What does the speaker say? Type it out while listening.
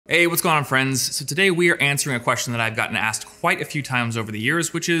Hey, what's going on, friends? So today we are answering a question that I've gotten asked quite a few times over the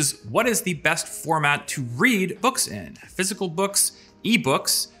years, which is, what is the best format to read books in? Physical books,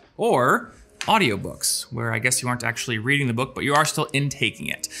 ebooks, or audiobooks, where I guess you aren't actually reading the book, but you are still intaking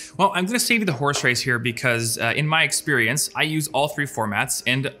it. Well, I'm gonna save you the horse race here because in my experience, I use all three formats,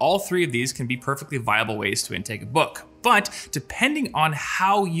 and all three of these can be perfectly viable ways to intake a book. But depending on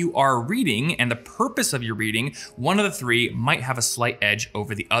how you are reading and the purpose of your reading, one of the three might have a slight edge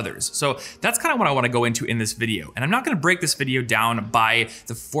over the others. So that's kind of what I want to go into in this video. And I'm not going to break this video down by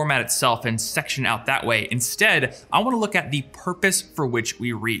the format itself and section out that way. Instead, I want to look at the purpose for which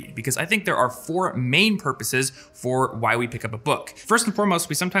we read, because I think there are four main purposes for why we pick up a book. First and foremost,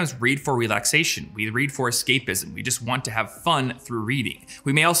 we sometimes read for relaxation. We read for escapism. We just want to have fun through reading.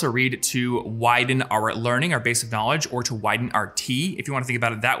 We may also read to widen our learning, our base of knowledge, or to widen our T, if you want to think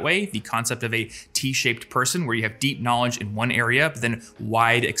about it that way, the concept of a T-shaped person where you have deep knowledge in one area, but then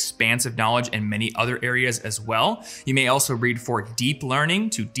wide, expansive knowledge in many other areas as well. You may also read for deep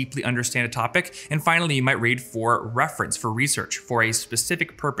learning, to deeply understand a topic. And finally, you might read for reference, for research, for a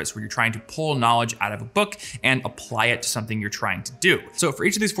specific purpose where you're trying to pull knowledge out of a book and apply it to something you're trying to do. So for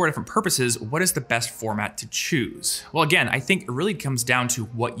each of these four different purposes, what is the best format to choose? Well, again, I think it really comes down to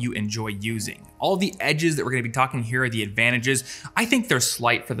what you enjoy using. All the edges that we're going to be talking here, the advantages, I think they're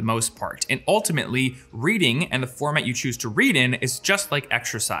slight for the most part. And ultimately, reading and the format you choose to read in is just like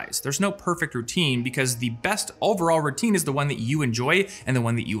exercise. There's no perfect routine because the best overall routine is the one that you enjoy and the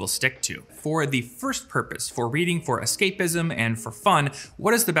one that you will stick to. For the first purpose, for reading for escapism and for fun,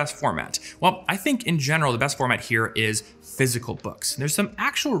 what is the best format? Well, I think in general, the best format here is physical books. There's some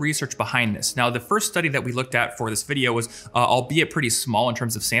actual research behind this. Now, the first study that we looked at for this video was, albeit pretty small in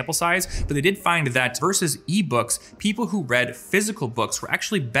terms of sample size, but they did find that versus ebooks, people who read physical books were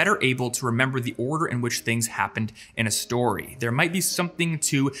actually better able to remember the order in which things happened in a story. There might be something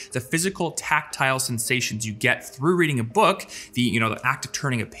to the physical tactile sensations you get through reading a book, the act of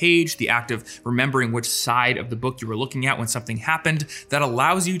turning a page, the act of remembering which side of the book you were looking at when something happened, that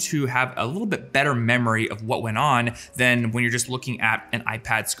allows you to have a little bit better memory of what went on than when you're just looking at an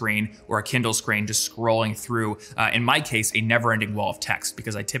iPad screen or a Kindle screen, just scrolling through, in my case, a never-ending wall of text,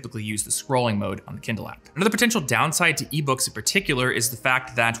 because I typically use the scrolling mode on the Kindle app. Another potential downside to ebooks in particular is the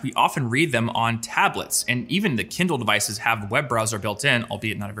fact that we often read them on tablets, and even the Kindle devices have a web browser built in,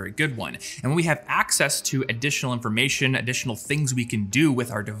 albeit not a very good one. And when we have access to additional information, additional things we can do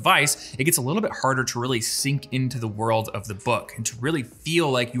with our device, it gets a little bit harder to really sink into the world of the book and to really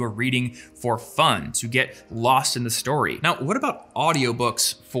feel like you are reading for fun, to get lost in the story. Now, what about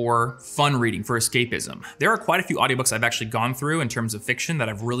audiobooks for fun reading, for escapism? There are quite a few audiobooks I've actually gone through in terms of fiction that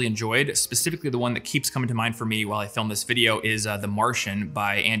I've really enjoyed. Specifically, the one that keeps coming to mind for me while I film this video is The Martian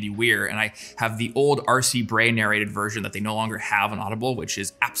by Andy Weir. And I have the old R.C. Bray narrated version that they no longer have on Audible, which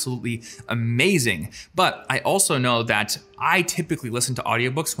is absolutely amazing. But I also know that I typically listen to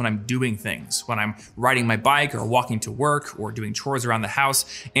audiobooks when I'm doing things, when I'm riding my bike or walking to work or doing chores around the house.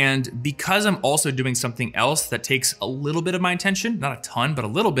 And because I'm also doing something else that takes a little bit of my attention, not a ton, but a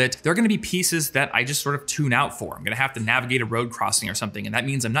little bit, there are gonna be pieces that I just sort of tune out for. I'm gonna have to navigate a road crossing or something, and that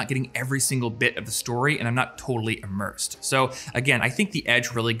means I'm not getting every single bit of the story and I'm not totally immersed. So again, I think the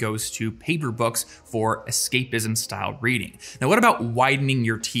edge really goes to paper books for escapism style reading. Now, what about widening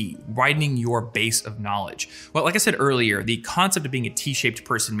your T, widening your base of knowledge? Well, like I said earlier, the concept of being a T-shaped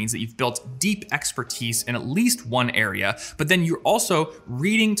person means that you've built deep expertise in at least one area, but then you're also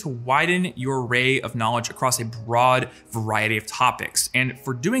reading to widen your array of knowledge across a broad variety of topics. And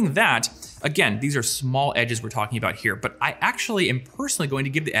for doing that, again, these are small edges we're talking about here, but I actually am personally going to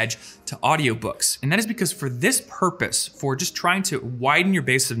give the edge to audiobooks. And that is because for this purpose, for just trying to widen your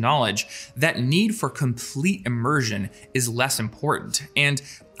base of knowledge, that need for complete immersion is less important. And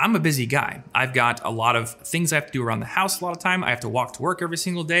I'm a busy guy. I've got a lot of things I have to do around the house a lot of time. I have to walk to work every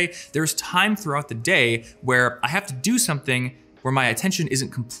single day. There's time throughout the day where I have to do something where my attention isn't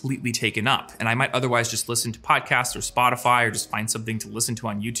completely taken up. And I might otherwise just listen to podcasts or Spotify or just find something to listen to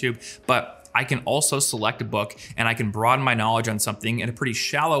on YouTube. But I can also select a book and I can broaden my knowledge on something in a pretty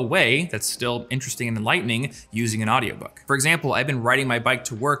shallow way that's still interesting and enlightening using an audiobook. For example, I've been riding my bike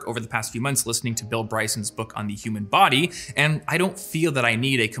to work over the past few months listening to Bill Bryson's book on the human body, and I don't feel that I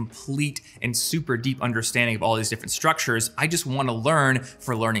need a complete and super deep understanding of all these different structures. I just want to learn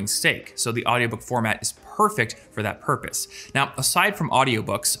for learning's sake. So the audiobook format is perfect for that purpose. Now, aside from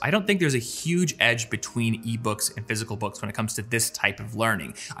audiobooks, I don't think there's a huge edge between ebooks and physical books when it comes to this type of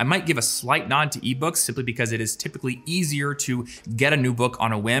learning. I might give a slight nod to ebooks simply because it is typically easier to get a new book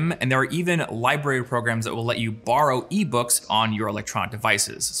on a whim, and there are even library programs that will let you borrow ebooks on your electronic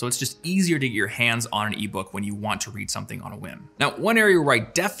devices. So it's just easier to get your hands on an ebook when you want to read something on a whim. Now, one area where I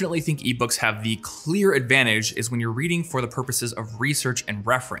definitely think ebooks have the clear advantage is when you're reading for the purposes of research and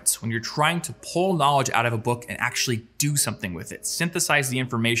reference, when you're trying to pull knowledge out of a book and actually do something with it, synthesize the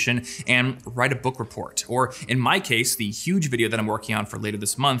information and write a book report. Or in my case, the huge video that I'm working on for later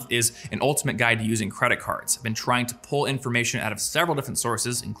this month is an ultimate guide to using credit cards. I've been trying to pull information out of several different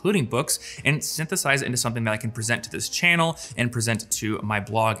sources, including books, and synthesize it into something that I can present to this channel and present to my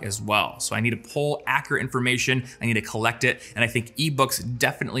blog as well. So I need to pull accurate information, I need to collect it, and I think ebooks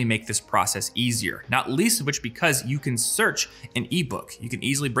definitely make this process easier, not least of which because you can search an ebook. You can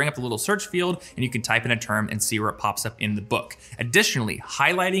easily bring up the little search field and you can type in a term and see where it pops up in the book. Additionally,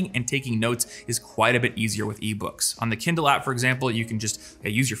 highlighting and taking notes is quite a bit easier with ebooks. On the Kindle app, for example, you can just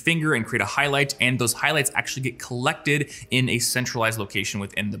use your finger and create a highlight, and those highlights actually get collected in a centralized location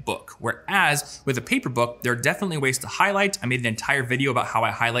within the book. Whereas with a paper book, there are definitely ways to highlight. I made an entire video about how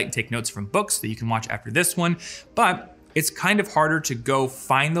I highlight and take notes from books that you can watch after this one, but it's kind of harder to go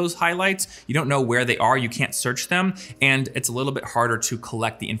find those highlights. You don't know where they are, you can't search them, and it's a little bit harder to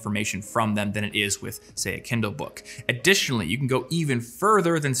collect the information from them than it is with, say, a Kindle book. Additionally, you can go even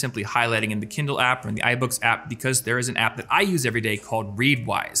further than simply highlighting in the Kindle app or in the iBooks app, because there is an app that I use every day called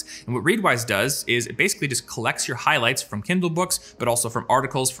Readwise. And what Readwise does is it basically just collects your highlights from Kindle books, but also from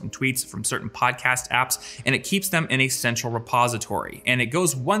articles, from tweets, from certain podcast apps, and it keeps them in a central repository. And it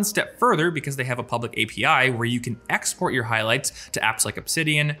goes one step further because they have a public API where you can export your highlights to apps like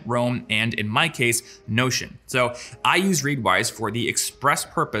Obsidian, Roam, and in my case, Notion. So I use Readwise for the express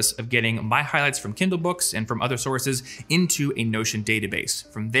purpose of getting my highlights from Kindle books and from other sources into a Notion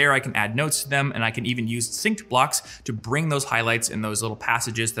database. From there, I can add notes to them, and I can even use synced blocks to bring those highlights and those little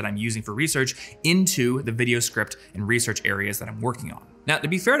passages that I'm using for research into the video script and research areas that I'm working on. Now, to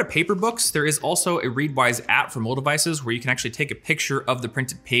be fair to paper books, there is also a Readwise app for mobile devices where you can actually take a picture of the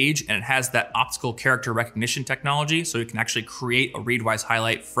printed page, and it has that optical character recognition technology, so you can actually create a Readwise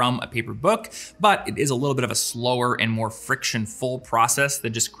highlight from a paper book, but it is a little bit of a slower and more friction-full process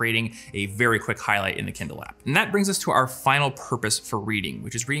than just creating a very quick highlight in the Kindle app. And that brings us to our final purpose for reading,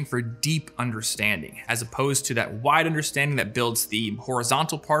 which is reading for deep understanding, as opposed to that wide understanding that builds the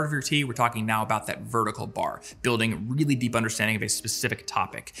horizontal part of your T. We're talking now about that vertical bar, building really deep understanding of a specific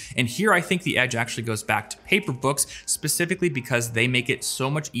topic. And here I think the edge actually goes back to paper books, specifically because they make it so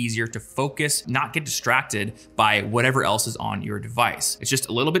much easier to focus, not get distracted by whatever else is on your device. It's just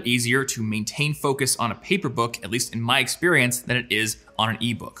a little bit easier to maintain focus on a paper book, at least in my experience, than it is on an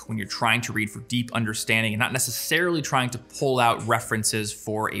ebook when you're trying to read for deep understanding and not necessarily trying to pull out references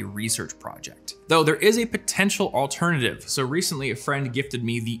for a research project. Though there is a potential alternative. So recently a friend gifted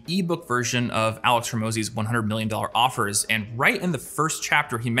me the ebook version of Alex Hormozi's $100 million offers, and right in the first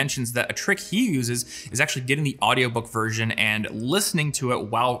chapter he mentions that a trick he uses is actually getting the audiobook version and listening to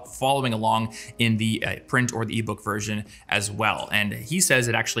it while following along in the print or the ebook version as well. And he says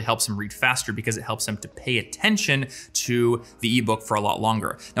it actually helps him read faster because it helps him to pay attention to the ebook for a lot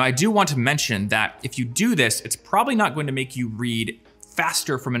longer. Now, I do want to mention that if you do this, it's probably not going to make you read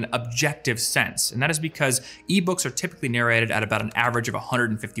faster from an objective sense. And that is because ebooks are typically narrated at about an average of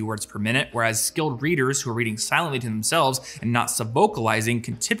 150 words per minute, whereas skilled readers who are reading silently to themselves and not sub-vocalizing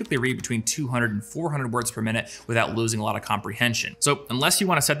can typically read between 200 and 400 words per minute without losing a lot of comprehension. So unless you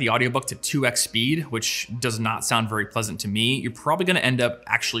want to set the audiobook to 2x speed, which does not sound very pleasant to me, you're probably going to end up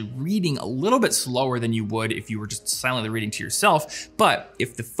actually reading a little bit slower than you would if you were just silently reading to yourself. But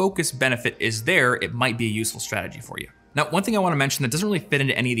if the focus benefit is there, it might be a useful strategy for you. Now, one thing I want to mention that doesn't really fit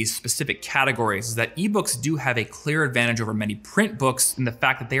into any of these specific categories is that ebooks do have a clear advantage over many print books in the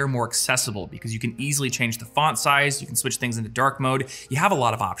fact that they are more accessible because you can easily change the font size, you can switch things into dark mode, you have a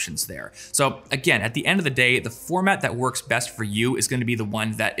lot of options there. So again, at the end of the day, the format that works best for you is going to be the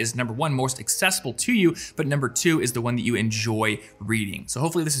one that is number one, most accessible to you, but number two is the one that you enjoy reading. So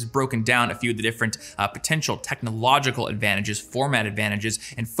hopefully this has broken down a few of the different potential technological advantages, format advantages,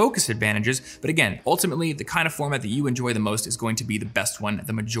 and focus advantages. But again, ultimately, the kind of format that you enjoy enjoy the most is going to be the best one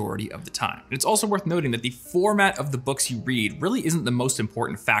the majority of the time. And it's also worth noting that the format of the books you read really isn't the most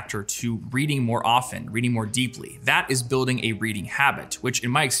important factor to reading more often, reading more deeply. That is building a reading habit, which in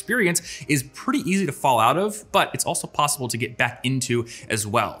my experience is pretty easy to fall out of, but it's also possible to get back into as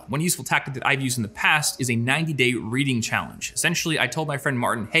well. One useful tactic that I've used in the past is a 90-day reading challenge. Essentially, I told my friend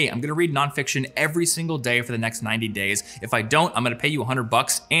Martin, hey, I'm gonna read nonfiction every single day for the next 90 days. If I don't, I'm gonna pay you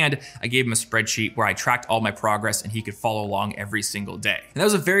 $100, and I gave him a spreadsheet where I tracked all my progress and he could follow along every single day. And that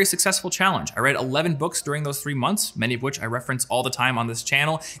was a very successful challenge. I read 11 books during those 3 months, many of which I reference all the time on this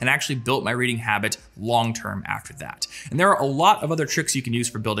channel, and actually built my reading habit long-term after that. And there are a lot of other tricks you can use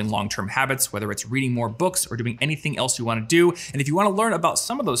for building long-term habits, whether it's reading more books or doing anything else you wanna do. And if you wanna learn about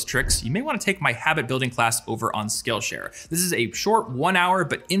some of those tricks, you may wanna take my habit building class over on Skillshare. This is a short 1 hour,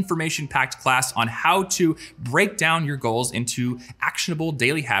 but information-packed class on how to break down your goals into actionable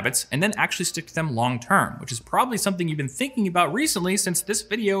daily habits and then actually stick to them long-term, which is probably something you've been thinking about recently since this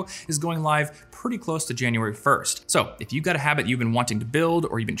video is going live pretty close to January 1st. So if you've got a habit you've been wanting to build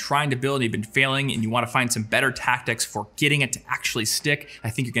or you've been trying to build, you've been failing, and you wanna find some better tactics for getting it to actually stick, I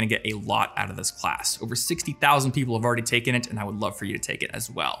think you're gonna get a lot out of this class. Over 60,000 people have already taken it, and I would love for you to take it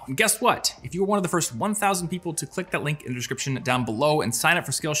as well. And guess what? If you were one of the first 1,000 people to click that link in the description down below and sign up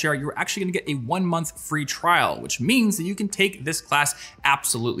for Skillshare, you're actually gonna get a 1-month free trial, which means that you can take this class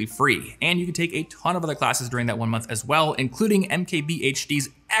absolutely free. And you can take a ton of other classes during that 1 month as well, including MKBHD's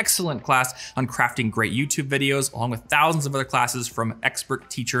excellent class on crafting great YouTube videos, along with thousands of other classes from expert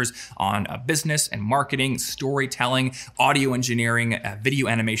teachers on business and marketing, storytelling, audio engineering, video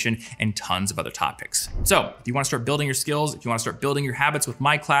animation, and tons of other topics. So if you wanna start building your skills, if you wanna start building your habits with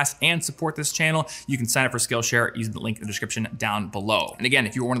my class and support this channel, you can sign up for Skillshare using the link in the description down below. And again,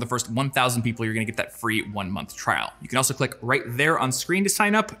 if you're one of the first 1,000 people, you're gonna get that free 1-month trial. You can also click right there on screen to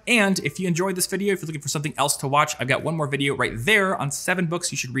sign up. And if you enjoyed this video, if you're looking for something else to watch, I've got one more video right there on 7 books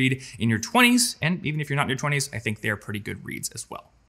you should read in your 20s. And even if you're not in your 20s, I think they're pretty good reads as well.